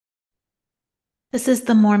This is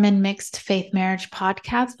the Mormon Mixed Faith Marriage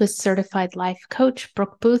Podcast with certified life coach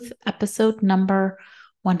Brooke Booth, episode number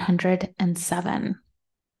 107.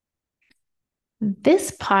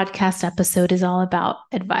 This podcast episode is all about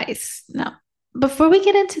advice. Now, before we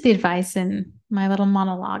get into the advice and my little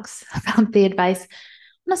monologues about the advice,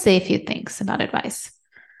 I'm going to say a few things about advice.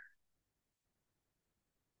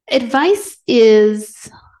 Advice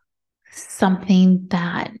is something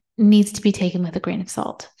that needs to be taken with a grain of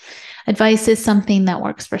salt. Advice is something that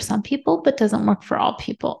works for some people, but doesn't work for all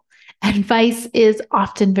people. Advice is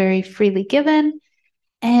often very freely given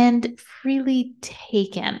and freely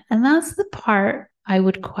taken. And that's the part I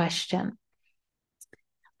would question.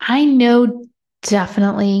 I know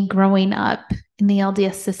definitely growing up in the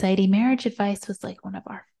LDS Society, marriage advice was like one of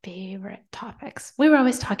our favorite topics. We were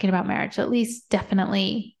always talking about marriage, at least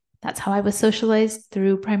definitely that's how I was socialized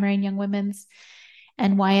through primary and young women's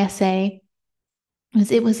and YSA.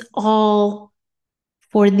 It was all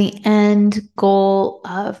for the end goal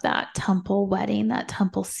of that temple wedding, that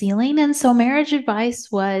temple sealing. And so marriage advice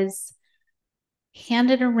was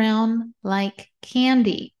handed around like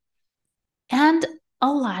candy. And a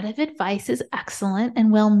lot of advice is excellent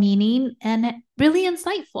and well meaning and really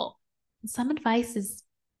insightful. Some advice is,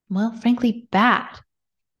 well, frankly, bad.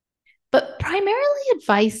 But primarily,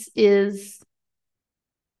 advice is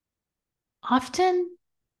often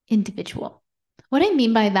individual. What I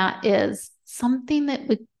mean by that is something that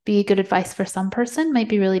would be good advice for some person might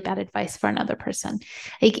be really bad advice for another person.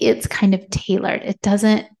 Like it's kind of tailored.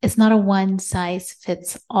 It's not a one size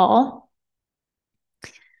fits all.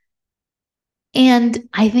 And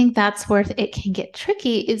I think that's where it can get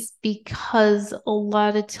tricky is because a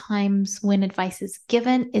lot of times when advice is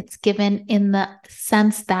given, it's given in the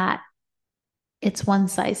sense that it's one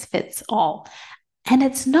size fits all. And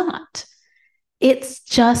it's not. It's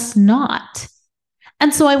just not.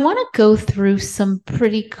 And so I want to go through some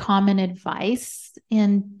pretty common advice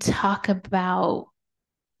and talk about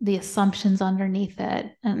the assumptions underneath it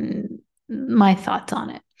and my thoughts on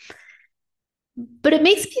it. But it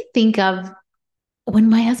makes me think of when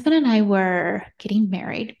my husband and I were getting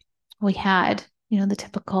married, we had, the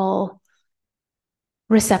typical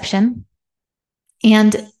reception.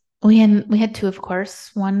 And we had two, of course,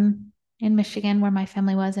 one in Michigan where my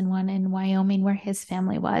family was and one in Wyoming where his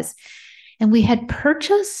family was. And we had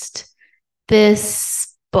purchased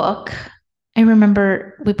this book. I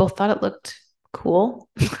remember we both thought it looked cool.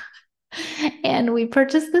 And we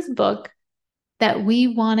purchased this book that we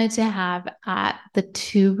wanted to have at the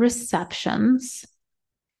two receptions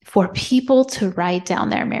for people to write down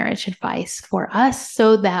their marriage advice for us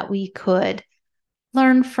so that we could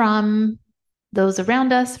learn from those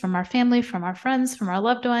around us, from our family, from our friends, from our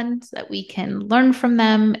loved ones, that we can learn from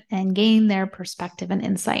them and gain their perspective and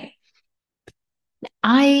insight.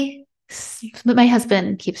 My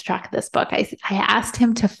husband keeps track of this book. I asked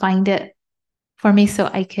him to find it for me so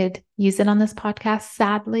I could use it on this podcast.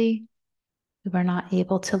 Sadly, we were not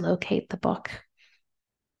able to locate the book.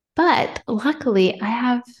 But luckily, I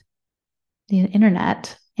have the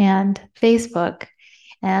internet and Facebook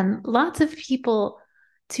and lots of people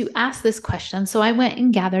to ask this question. So I went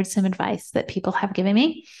and gathered some advice that people have given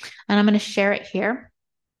me, and I'm going to share it here.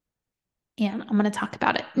 And I'm going to talk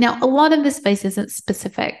about it. Now, a lot of this advice isn't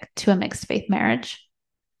specific to a mixed faith marriage.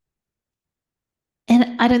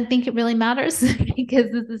 And I don't think it really matters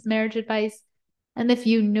because this is marriage advice. And if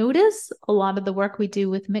you notice, a lot of the work we do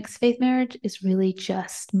with mixed faith marriage is really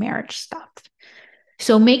just marriage stuff.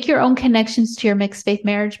 So make your own connections to your mixed faith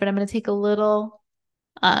marriage, but I'm going to take a little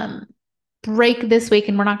break this week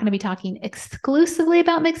and we're not going to be talking exclusively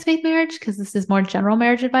about mixed faith marriage because this is more general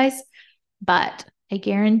marriage advice, but I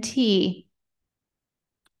guarantee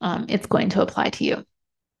it's going to apply to you.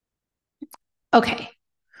 Okay,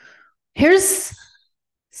 here's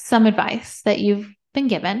some advice that you've been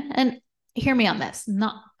given, and hear me on this.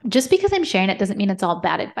 Not just because I'm sharing it doesn't mean it's all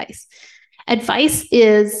bad advice. Advice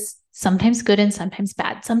is sometimes good and sometimes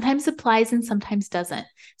bad. Sometimes applies and sometimes doesn't.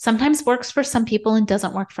 Sometimes works for some people and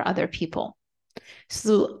doesn't work for other people.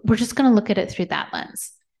 So we're just going to look at it through that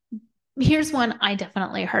lens. Here's one I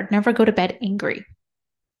definitely heard: never go to bed angry.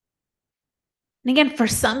 And again, for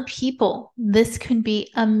some people, this can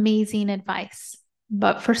be amazing advice.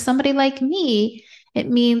 But for somebody like me, it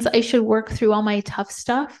means I should work through all my tough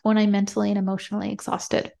stuff when I'm mentally and emotionally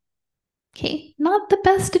exhausted. Okay, not the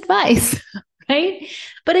best advice, right?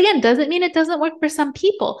 But again, doesn't mean it doesn't work for some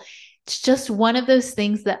people. It's just one of those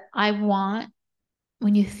things that I want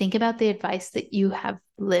when you think about the advice that you have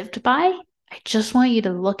lived by. I just want you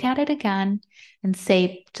to look at it again and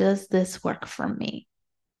say, does this work for me?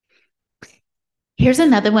 Here's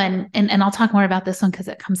another one, and I'll talk more about this one because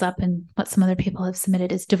it comes up in what some other people have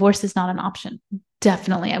submitted is divorce is not an option.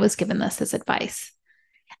 Definitely, I was given this as advice.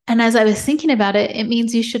 And as I was thinking about it, it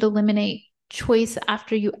means you should eliminate choice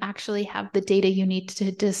after you actually have the data you need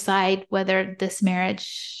to decide whether this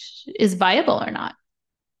marriage is viable or not.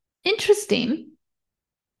 Interesting.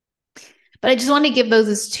 But I just want to give those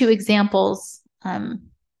as two examples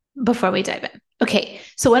before we dive in. Okay,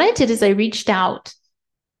 so what I did is I reached out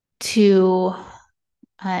to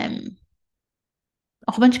a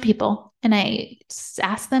whole bunch of people and I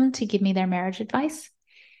asked them to give me their marriage advice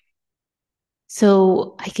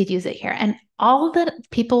so I could use it here. And all that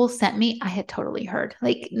people sent me, I had totally heard.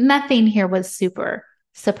 Like nothing here was super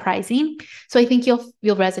surprising. So I think you'll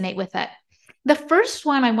resonate with it. The first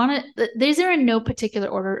one I want to, these are in no particular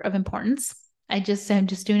order of importance. I'm just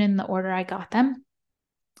doing it in the order I got them.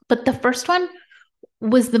 But the first one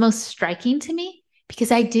was the most striking to me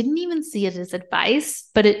because I didn't even see it as advice,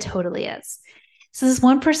 but it totally is. So this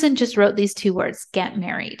one person just wrote these two words, get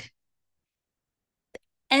married.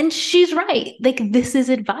 And she's right. Like this is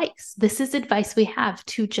advice. This is advice we have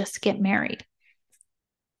to just get married.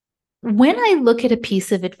 When I look at a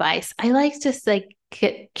piece of advice, I like to like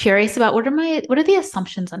get curious about what are the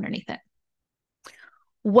assumptions underneath it?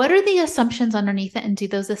 What are the assumptions underneath it? And do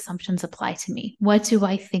those assumptions apply to me? What do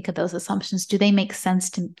I think of those assumptions? Do they make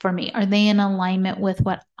sense for me? Are they in alignment with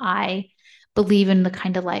what I believe in, the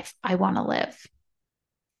kind of life I want to live?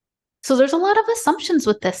 So there's a lot of assumptions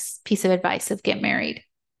with this piece of advice of get married.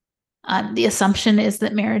 The assumption is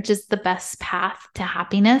that marriage is the best path to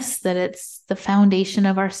happiness, that it's the foundation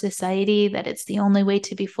of our society, that it's the only way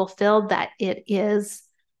to be fulfilled, that it is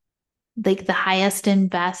like the highest and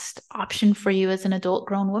best option for you as an adult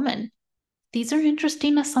grown woman. These are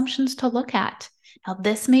interesting assumptions to look at. Now,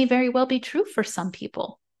 this may very well be true for some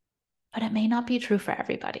people, but it may not be true for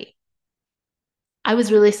everybody. I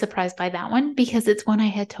was really surprised by that one because it's one I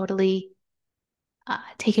had totally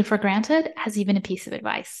taken for granted as even a piece of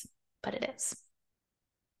advice, but it is.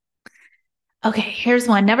 Okay, here's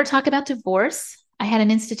one. Never talk about divorce. I had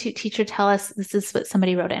an institute teacher tell us, this is what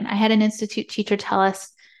somebody wrote in. I had an institute teacher tell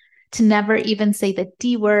us to never even say the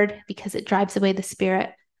D word because it drives away the spirit.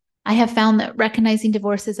 I have found that recognizing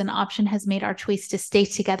divorce as an option has made our choice to stay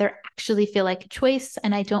together actually feel like a choice,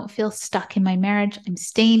 and I don't feel stuck in my marriage. I'm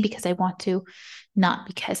staying because I want to, not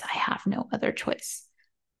because I have no other choice.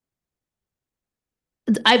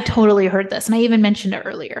 I've totally heard this, and I even mentioned it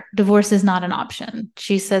earlier. Divorce is not an option.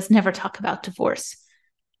 She says never talk about divorce.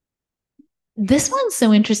 This one's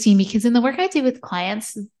so interesting because in the work I do with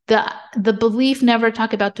clients, the belief never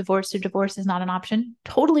talk about divorce or divorce is not an option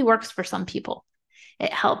totally works for some people.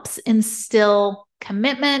 It helps instill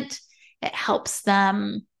commitment. It helps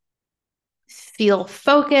them feel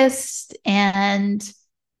focused and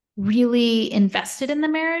really invested in the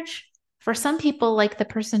marriage. For some people, like the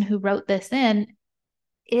person who wrote this in,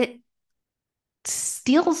 it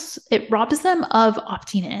robs them of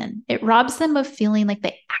opting in. It robs them of feeling like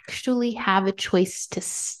they actually have a choice to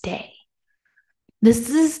stay. This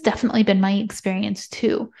has definitely been my experience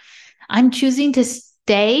too. I'm choosing to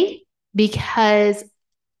stay because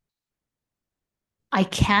I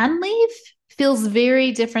can leave feels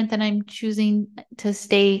very different than I'm choosing to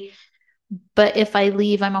stay. But if I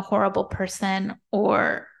leave, I'm a horrible person,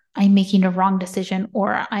 or I'm making a wrong decision,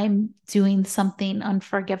 or I'm doing something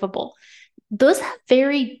unforgivable. Those have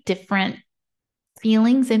very different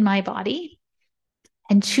feelings in my body.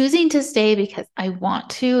 And choosing to stay because I want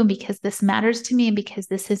to, and because this matters to me, and because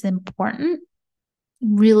this is important,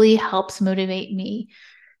 really helps motivate me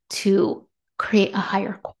to create a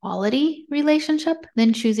higher quality relationship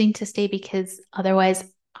than choosing to stay because otherwise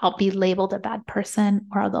I'll be labeled a bad person,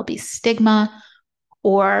 or there'll be stigma,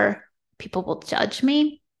 or people will judge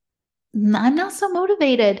me. I'm not so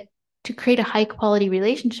motivated to create a high quality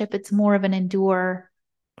relationship. It's more of an endure,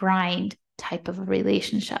 grind type of a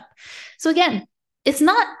relationship. So again, it's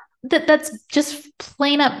not that that's just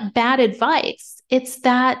plain up bad advice. It's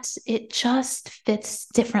that it just fits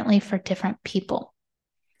differently for different people.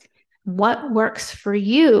 What works for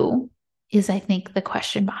you is, I think, the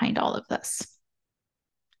question behind all of this.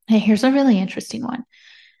 And here's a really interesting one.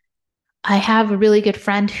 I have a really good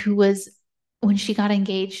friend who was, when she got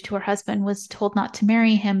engaged to her husband, was told not to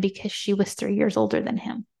marry him because she was 3 years older than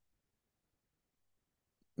him.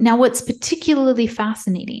 Now, what's particularly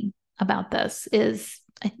fascinating about this is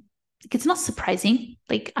it's not surprising.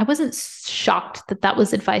 Like, I wasn't shocked that that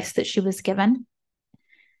was advice that she was given.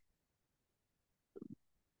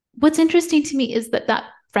 What's interesting to me is that that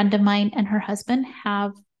friend of mine and her husband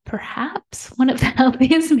have perhaps one of the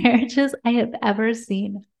healthiest marriages I have ever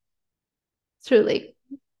seen. Truly.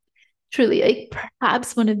 truly, like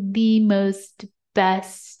perhaps one of the most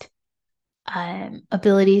best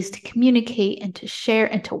abilities to communicate and to share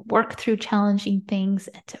and to work through challenging things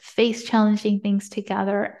and to face challenging things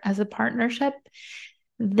together as a partnership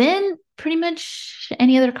than pretty much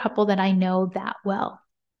any other couple that I know that well.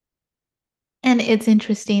 And it's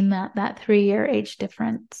interesting that that 3-year age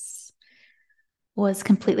difference was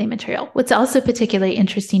completely material. What's also particularly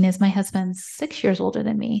interesting is my husband's 6 years older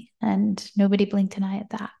than me, and nobody blinked an eye at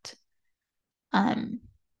that.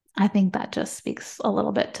 I think that just speaks a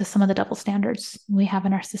little bit to some of the double standards we have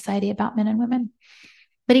in our society about men and women.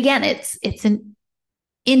 But again, it's an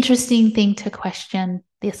interesting thing to question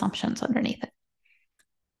the assumptions underneath it.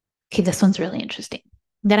 Okay, this one's really interesting.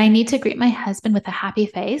 That I need to greet my husband with a happy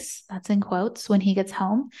face, that's in quotes, when he gets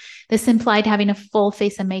home. This implied having a full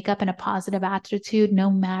face of makeup and a positive attitude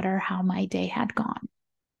no matter how my day had gone.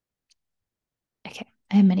 Okay,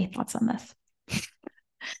 I have many thoughts on this.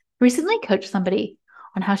 Recently coached somebody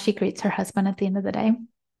on how she greets her husband at the end of the day.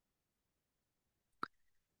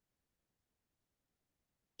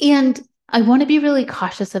 And I want to be really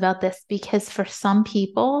cautious about this because for some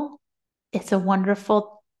people, it's a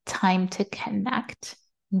wonderful time to connect,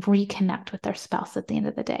 reconnect with their spouse at the end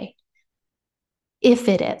of the day. If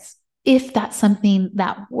that's something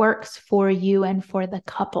that works for you and for the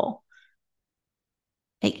couple,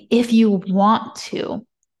 like if you want to,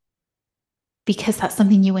 because that's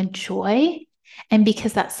something you enjoy and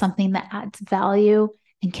because that's something that adds value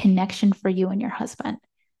and connection for you and your husband.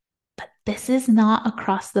 But this is not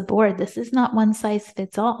across the board. This is not one size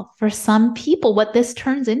fits all. For some people, what this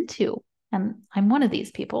turns into, and I'm one of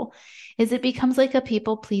these people, is it becomes like a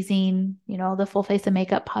people pleasing, the full face of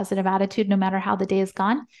makeup, positive attitude, no matter how the day is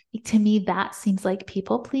gone. To me, that seems like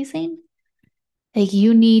people pleasing. Like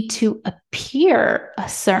you need to appear a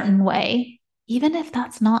certain way, even if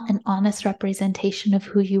that's not an honest representation of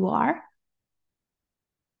who you are.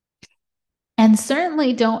 And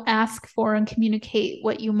certainly don't ask for and communicate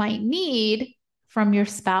what you might need from your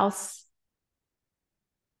spouse,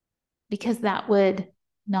 because that would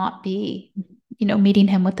not be, meeting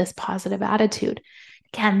him with this positive attitude.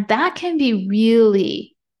 Again, that can be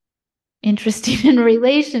really interesting in a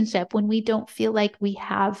relationship when we don't feel like we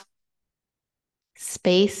have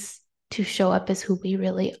space to show up as who we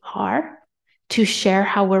really are, to share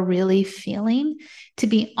how we're really feeling, to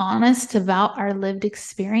be honest about our lived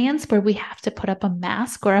experience, where we have to put up a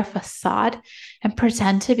mask or a facade and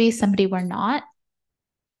pretend to be somebody we're not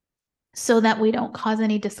so that we don't cause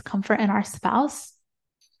any discomfort in our spouse.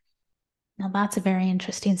 Now, that's a very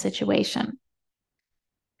interesting situation.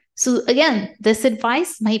 So, again, this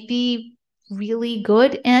advice might be really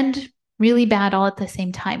good and really bad all at the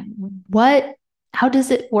same time. How does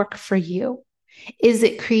it work for you? Is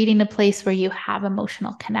it creating a place where you have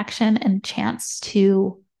emotional connection and chance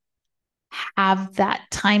to have that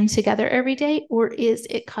time together every day? Or is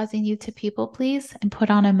it causing you to people please and put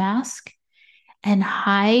on a mask and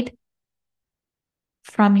hide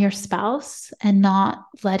from your spouse and not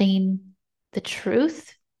letting the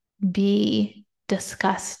truth be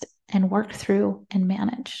discussed and worked through and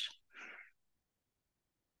managed?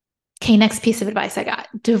 Okay, next piece of advice I got.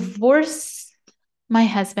 Divorce my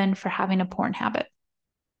husband for having a porn habit.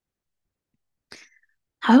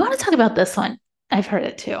 I want to talk about this one. I've heard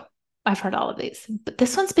it too. I've heard all of these, but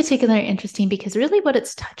this one's particularly interesting because really what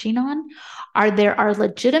it's touching on there are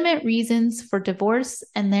legitimate reasons for divorce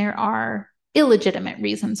and there are illegitimate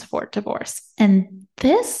reasons for divorce. And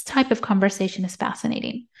this type of conversation is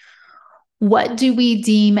fascinating. What do we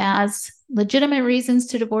deem as legitimate reasons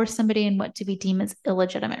to divorce somebody and what do we deem as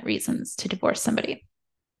illegitimate reasons to divorce somebody?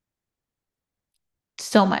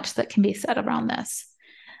 So much that can be said around this.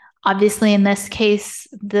 Obviously, in this case,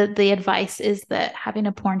 the advice is that having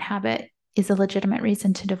a porn habit is a legitimate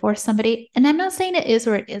reason to divorce somebody. And I'm not saying it is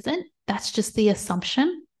or it isn't. That's just the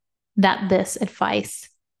assumption that this advice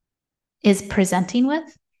is presenting with.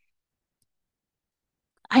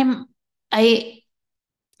 I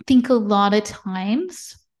think a lot of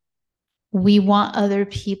times we want other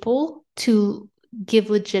people to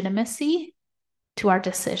give legitimacy to our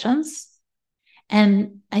decisions.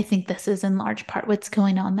 And I think this is in large part what's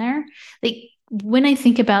going on there. Like when I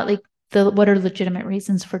think about what are legitimate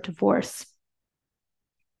reasons for divorce,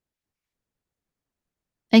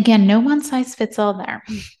 again, no one size fits all there.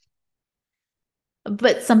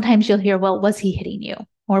 But sometimes you'll hear, well, was he hitting you?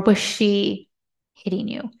 Or was she hitting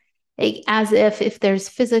you? As if there's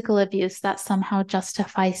physical abuse, that somehow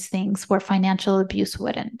justifies things where financial abuse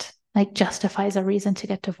wouldn't, like justifies a reason to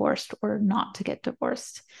get divorced or not to get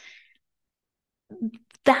divorced.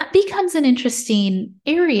 That becomes an interesting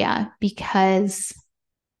area because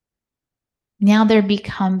Now there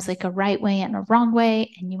becomes like a right way and a wrong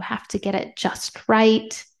way, and you have to get it just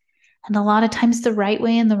right. And a lot of times the right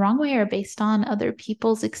way and the wrong way are based on other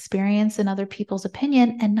people's experience and other people's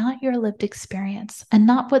opinion and not your lived experience and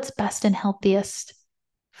not what's best and healthiest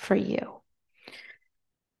for you.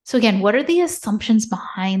 So again, what are the assumptions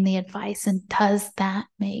behind the advice and does that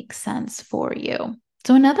make sense for you?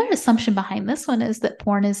 So another assumption behind this one is that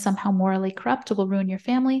porn is somehow morally corrupt, it will ruin your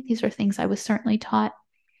family. These are things I was certainly taught.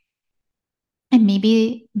 And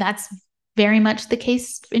maybe that's very much the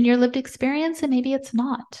case in your lived experience, and maybe it's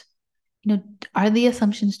not. Are the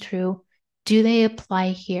assumptions true? Do they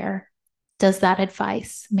apply here? Does that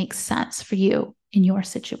advice make sense for you in your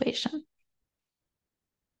situation?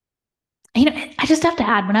 I just have to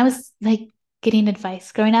add, when I was like getting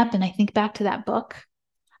advice growing up, and I think back to that book,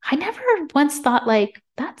 I never once thought like,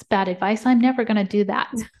 that's bad advice. I'm never going to do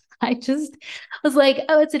that. I just was like,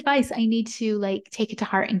 oh, it's advice. I need to like take it to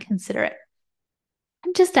heart and consider it.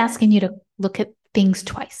 I'm just asking you to look at things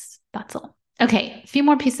twice. That's all. Okay, a few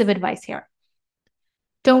more pieces of advice here.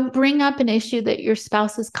 Don't bring up an issue that your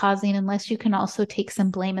spouse is causing unless you can also take some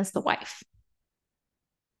blame as the wife.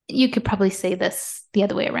 You could probably say this the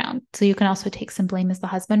other way around. So you can also take some blame as the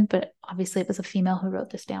husband, but obviously it was a female who wrote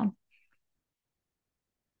this down.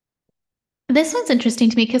 This one's interesting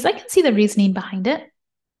to me because I can see the reasoning behind it.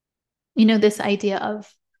 This idea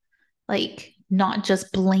of like not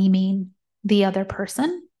just blaming the other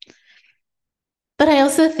person. But I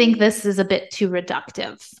also think this is a bit too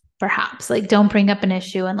reductive, perhaps. Like, don't bring up an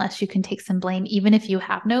issue unless you can take some blame, even if you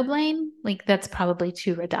have no blame. Like, that's probably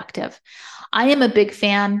too reductive. I am a big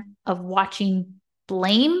fan of watching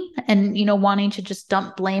blame and, wanting to just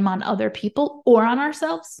dump blame on other people or on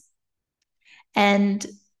ourselves and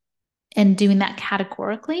doing that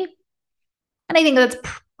categorically. And I think that's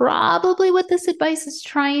probably what this advice is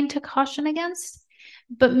trying to caution against,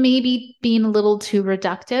 but maybe being a little too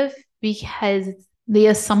reductive because the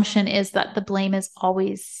assumption is that the blame is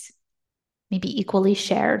always maybe equally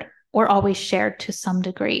shared or always shared to some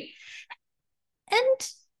degree. And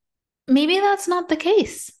maybe that's not the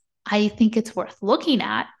case. I think it's worth looking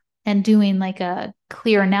at and doing like a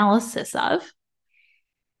clear analysis of.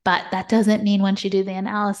 But that doesn't mean once you do the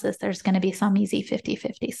analysis, there's going to be some easy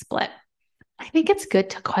 50-50 split. I think it's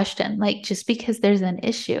good to question, like, just because there's an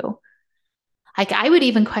issue. Like, I would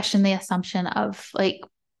even question the assumption of, like,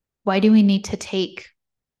 why does there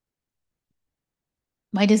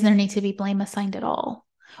need to be blame assigned at all?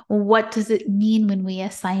 What does it mean when we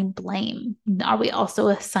assign blame? Are we also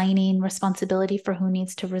assigning responsibility for who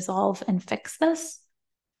needs to resolve and fix this?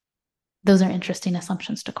 Those are interesting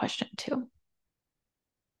assumptions to question too.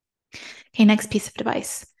 Okay, next piece of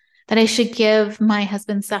advice. That I should give my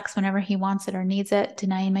husband sex whenever he wants it or needs it,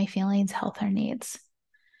 denying my feelings, health, or needs.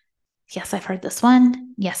 Yes, I've heard this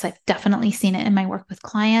one. Yes, I've definitely seen it in my work with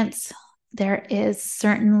clients. There is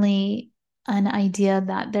certainly an idea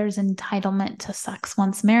that there's entitlement to sex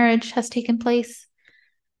once marriage has taken place.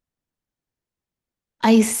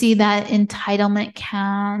 I see that entitlement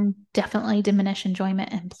can definitely diminish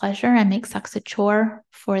enjoyment and pleasure and make sex a chore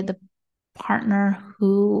for the partner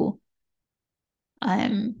who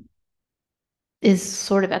is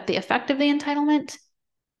sort of at the effect of the entitlement.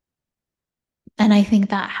 And I think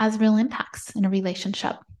that has real impacts in a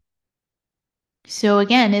relationship. So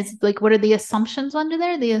again, it's like, what are the assumptions under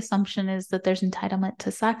there? The assumption is that there's entitlement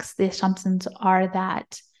to sex. The assumptions are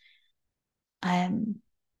that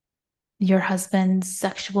your husband's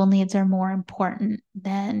sexual needs are more important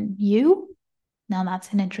than you. Now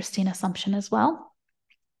that's an interesting assumption as well.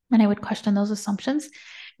 And I would question those assumptions.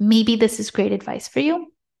 Maybe this is great advice for you.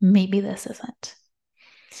 Maybe this isn't.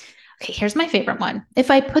 Okay, here's my favorite one. If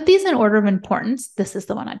I put these in order of importance, this is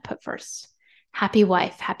the one I'd put first. Happy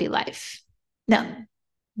wife, happy life. Now,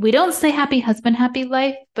 we don't say happy husband, happy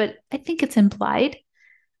life, but I think it's implied.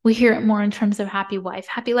 We hear it more in terms of happy wife,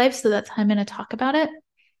 happy life. So that's how I'm going to talk about it.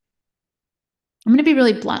 I'm going to be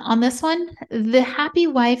really blunt on this one. The happy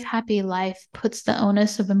wife, happy life puts the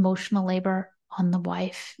onus of emotional labor on the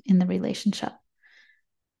wife in the relationship.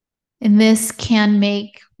 And this can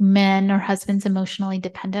make men or husbands emotionally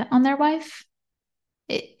dependent on their wife.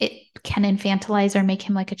 It can infantilize or make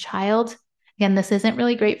him like a child. Again, this isn't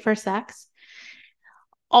really great for sex.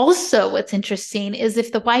 Also, what's interesting is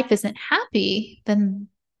if the wife isn't happy, then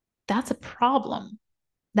that's a problem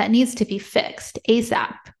that needs to be fixed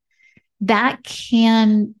ASAP. That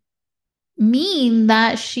can mean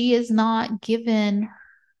that she is not given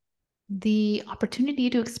the opportunity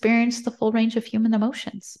to experience the full range of human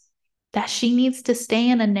emotions, that she needs to stay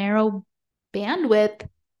in a narrow bandwidth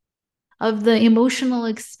of the emotional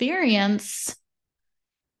experience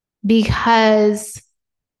because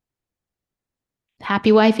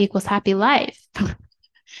happy wife equals happy life.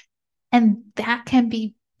 And that can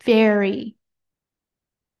be very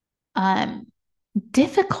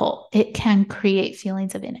difficult. It can create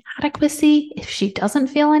feelings of inadequacy if she doesn't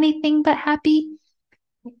feel anything but happy.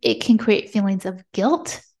 It can create feelings of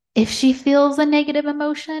guilt if she feels a negative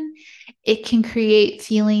emotion. It can create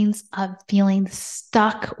feelings of feeling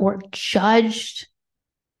stuck or judged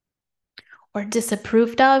or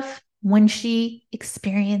disapproved of when she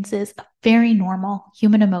experiences a very normal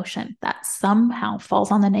human emotion that somehow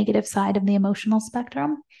falls on the negative side of the emotional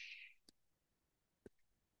spectrum.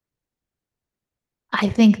 I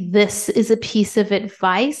think this is a piece of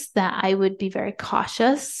advice that I would be very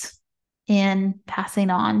cautious in passing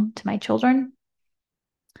on to my children.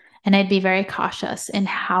 And I'd be very cautious in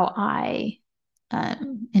how I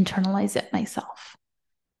internalize it myself.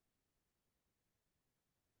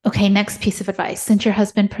 Okay, next piece of advice. Since your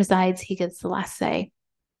husband presides, he gets the last say.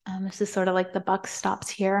 This is sort of like the buck stops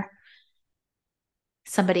here.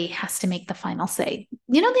 Somebody has to make the final say.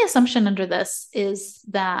 You know, the assumption under this is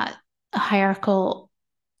that a hierarchical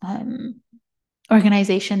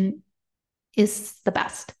organization is the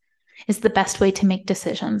best way to make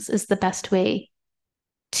decisions, is the best way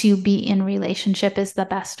to be in relationship, is the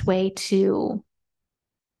best way to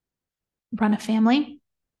run a family.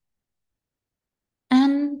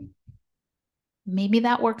 And maybe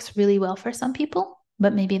that works really well for some people,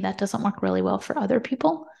 but maybe that doesn't work really well for other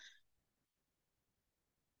people.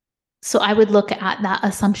 So I would look at that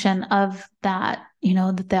assumption of that, you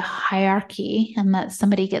know, that the hierarchy and that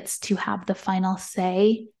somebody gets to have the final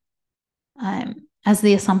say as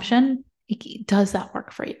the assumption. Does that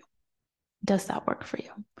work for you? Does that work for you?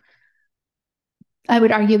 I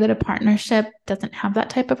would argue that a partnership doesn't have that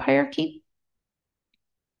type of hierarchy.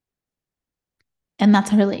 And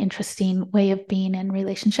that's a really interesting way of being in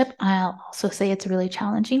relationship. I'll also say it's a really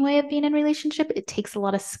challenging way of being in relationship. It takes a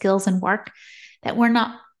lot of skills and work that we're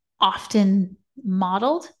not often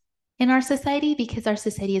modeled in our society because our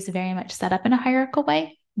society is very much set up in a hierarchical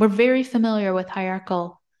way. We're very familiar with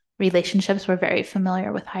hierarchical relationships. We're very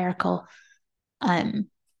familiar with hierarchical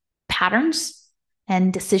patterns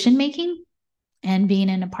and decision making. And being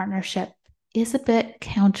in a partnership is a bit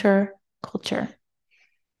counter culture.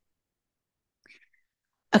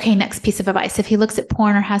 Okay, next piece of advice. If he looks at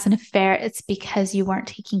porn or has an affair, it's because you weren't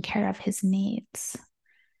taking care of his needs.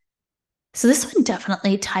 So this one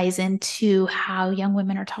definitely ties into how young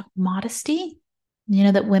women are taught modesty. You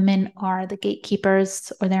know, that women are the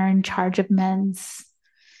gatekeepers or they're in charge of men's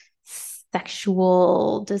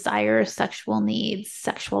sexual desires, sexual needs,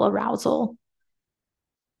 sexual arousal.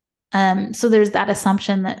 So there's that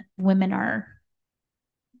assumption that women are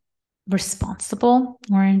responsible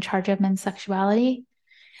or in charge of men's sexuality,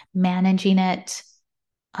 managing it,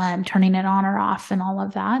 turning it on or off, and all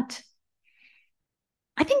of that.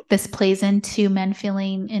 I think this plays into men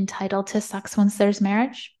feeling entitled to sex once there's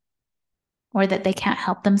marriage, or that they can't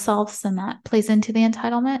help themselves, and that plays into the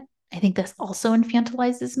entitlement. I think this also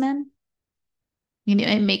infantilizes men. You know,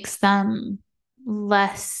 it makes them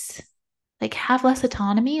less, like, have less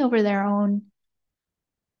autonomy over their own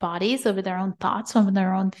bodies, over their own thoughts, over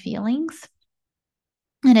their own feelings.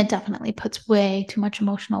 And it definitely puts way too much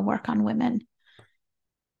emotional work on women.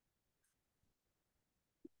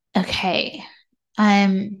 Okay. Here's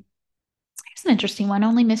an interesting one.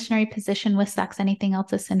 Only missionary position with sex. Anything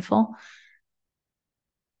else is sinful.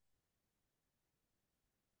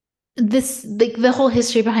 The whole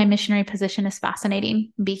history behind missionary position is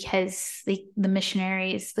fascinating because the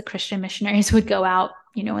missionaries, the Christian missionaries, would go out,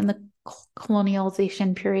 you know, in the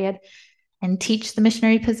colonialization period and teach the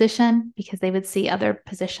missionary position because they would see other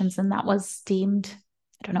positions and that was deemed,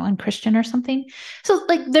 I don't know, unchristian or something. So,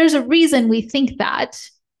 like, there's a reason we think that.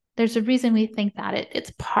 There's a reason we think that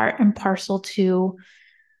it's part and parcel to,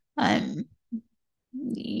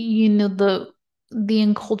 you know, the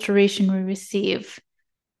enculturation we receive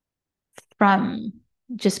from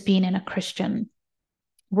just being in a Christian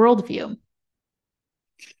worldview.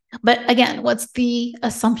 But again, what's the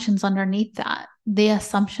assumptions underneath that? The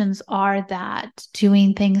assumptions are that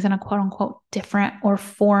doing things in a quote unquote different or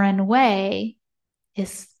foreign way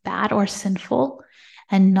is bad or sinful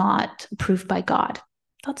and not approved by God.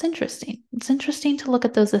 That's interesting. It's interesting to look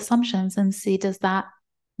at those assumptions and see, does that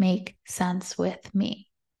make sense with me?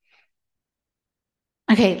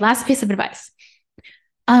 Okay, last piece of advice.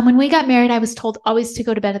 When we got married, I was told always to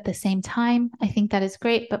go to bed at the same time. I think that is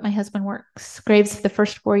great, but my husband works graves for the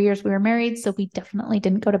first 4 years we were married, so we definitely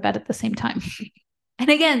didn't go to bed at the same time. And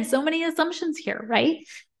again, so many assumptions here, right?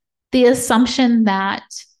 The assumption that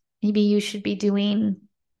maybe you should be doing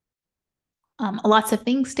lots of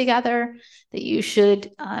things together, that you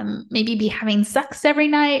should maybe be having sex every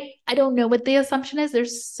night. I don't know what the assumption is.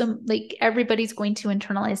 There's some, like, everybody's going to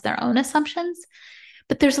internalize their own assumptions,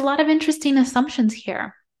 but there's a lot of interesting assumptions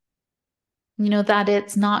here. That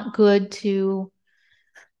it's not good to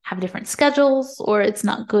have different schedules, or it's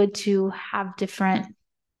not good to have different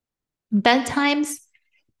bedtimes.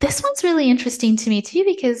 This one's really interesting to me too,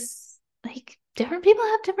 because like different people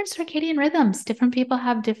have different circadian rhythms, different people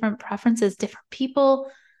have different preferences, different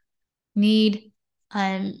people need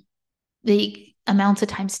the amounts of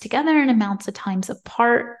times together and amounts of times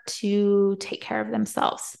apart to take care of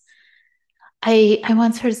themselves. I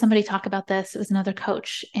once heard somebody talk about this. It was another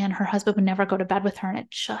coach, and her husband would never go to bed with her, and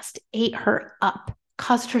it just ate her up,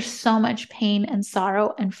 caused her so much pain and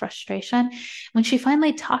sorrow and frustration. When she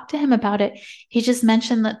finally talked to him about it, he just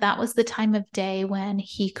mentioned that that was the time of day when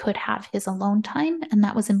he could have his alone time, and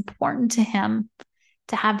that was important to him,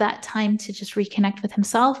 to have that time to just reconnect with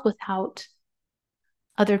himself without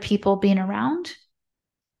other people being around.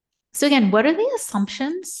 So again, what are the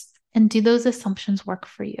assumptions, and do those assumptions work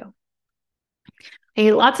for you?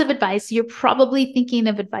 Okay, lots of advice. You're probably thinking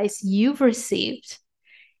of advice you've received,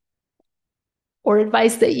 or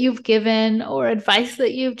advice that you've given, or advice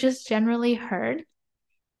that you've just generally heard.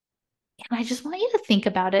 And I just want you to think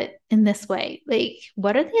about it in this way. Like,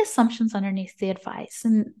 what are the assumptions underneath the advice?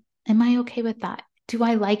 And am I okay with that? Do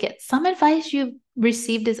I like it? Some advice you've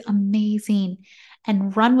received is amazing,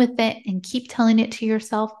 and run with it and keep telling it to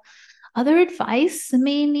yourself. Other advice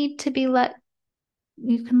may need to be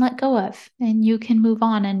you can let go of, and you can move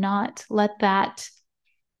on and not let that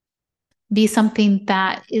be something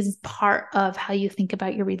that is part of how you think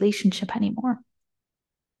about your relationship anymore.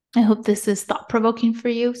 I hope this is thought provoking for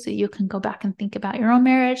you, so you can go back and think about your own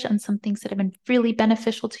marriage and some things that have been really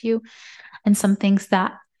beneficial to you, and some things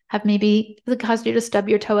that have maybe caused you to stub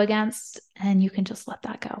your toe against, and you can just let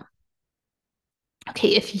that go.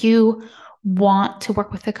 Okay, if you want to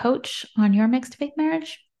work with a coach on your mixed faith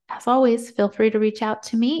marriage, as always, feel free to reach out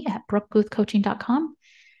to me at brookeboothcoaching.com,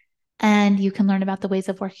 and you can learn about the ways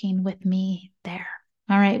of working with me there.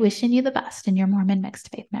 All right, wishing you the best in your Mormon mixed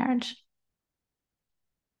faith marriage.